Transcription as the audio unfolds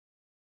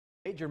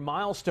Major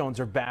milestones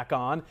are back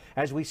on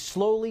as we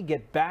slowly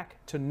get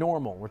back to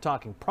normal. We're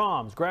talking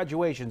proms,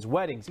 graduations,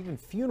 weddings, even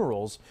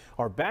funerals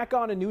are back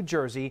on in New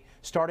Jersey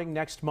starting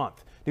next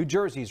month. New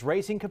Jersey's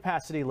raising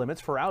capacity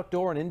limits for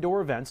outdoor and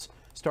indoor events.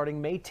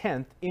 Starting May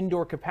 10th,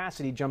 indoor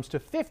capacity jumps to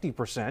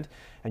 50%,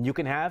 and you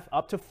can have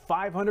up to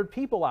 500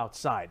 people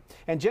outside.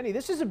 And Jenny,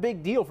 this is a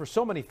big deal for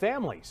so many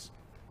families.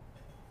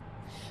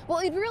 Well,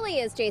 it really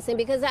is, Jason,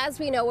 because as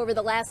we know, over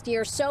the last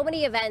year, so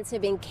many events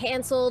have been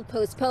canceled,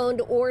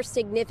 postponed, or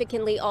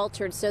significantly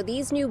altered. So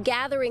these new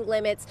gathering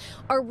limits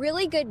are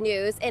really good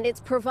news, and it's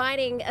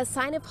providing a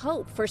sign of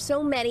hope for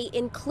so many,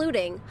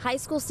 including high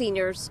school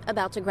seniors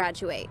about to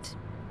graduate.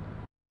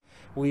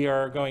 We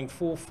are going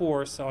full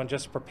force on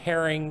just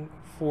preparing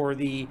for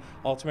the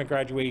ultimate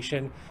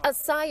graduation. A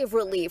sigh of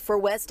relief for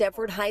West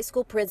Deptford High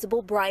School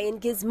principal Brian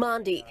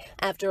Gismondi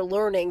after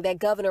learning that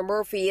Governor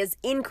Murphy is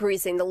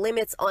increasing the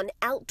limits on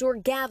outdoor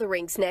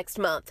gatherings next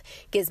month.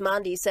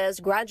 Gismondi says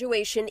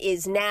graduation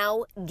is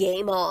now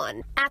game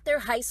on at their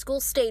high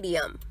school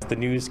stadium. The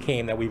news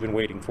came that we've been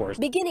waiting for.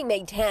 Beginning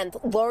May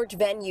 10th, large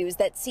venues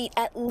that seat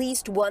at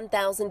least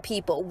 1,000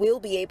 people will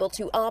be able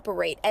to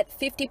operate at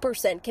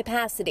 50%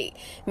 capacity,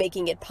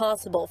 making it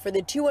possible for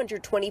the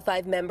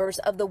 225 members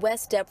of the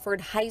West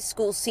Deptford High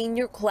School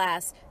senior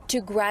class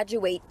to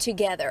graduate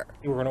together.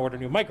 We're going to order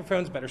new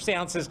microphones, better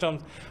sound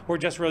systems. We're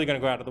just really going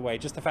to go out of the way.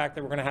 Just the fact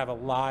that we're going to have a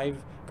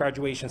live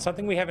graduation,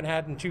 something we haven't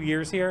had in 2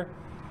 years here,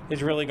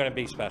 is really going to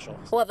be special.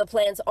 While the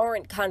plans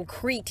aren't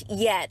concrete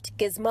yet,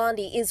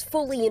 Gismondi is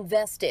fully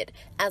invested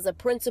as a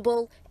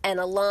principal, an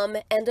alum,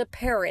 and a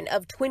parent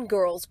of twin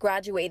girls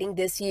graduating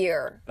this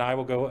year. I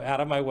will go out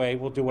of my way.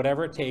 We'll do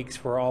whatever it takes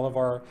for all of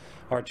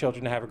our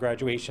children to have a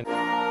graduation.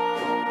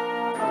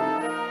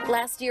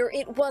 Last year,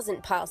 it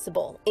wasn't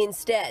possible.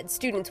 Instead,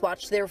 students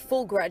watched their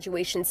full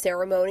graduation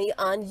ceremony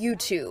on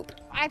YouTube.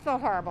 I feel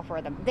horrible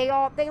for them. They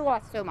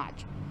lost so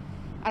much.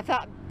 I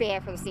felt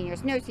bad for the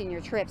seniors. No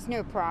senior trips,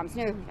 no proms,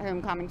 no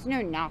homecomings,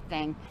 no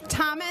nothing.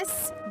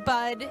 Thomas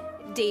Bud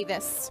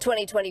Davis.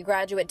 2020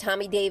 graduate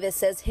Tommy Davis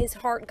says his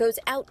heart goes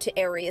out to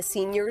area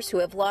seniors who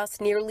have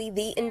lost nearly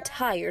the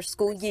entire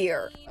school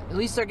year. At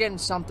least they're getting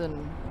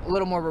something a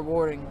little more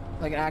rewarding,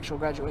 like an actual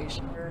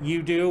graduation.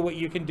 You do what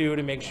you can do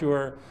to make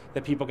sure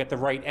that people get the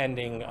right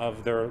ending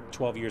of their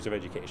 12 years of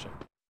education.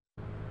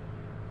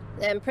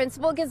 And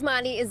Principal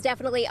Gismondi is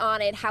definitely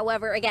on it.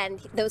 However, again,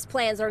 those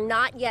plans are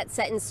not yet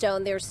set in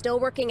stone. They're still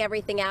working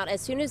everything out. As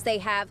soon as they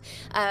have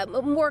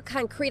a more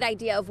concrete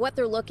idea of what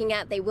they're looking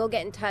at, they will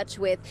get in touch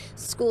with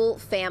school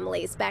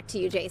families. Back to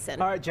you,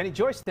 Jason. All right, Jenny.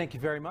 Joyce, thank you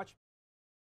very much.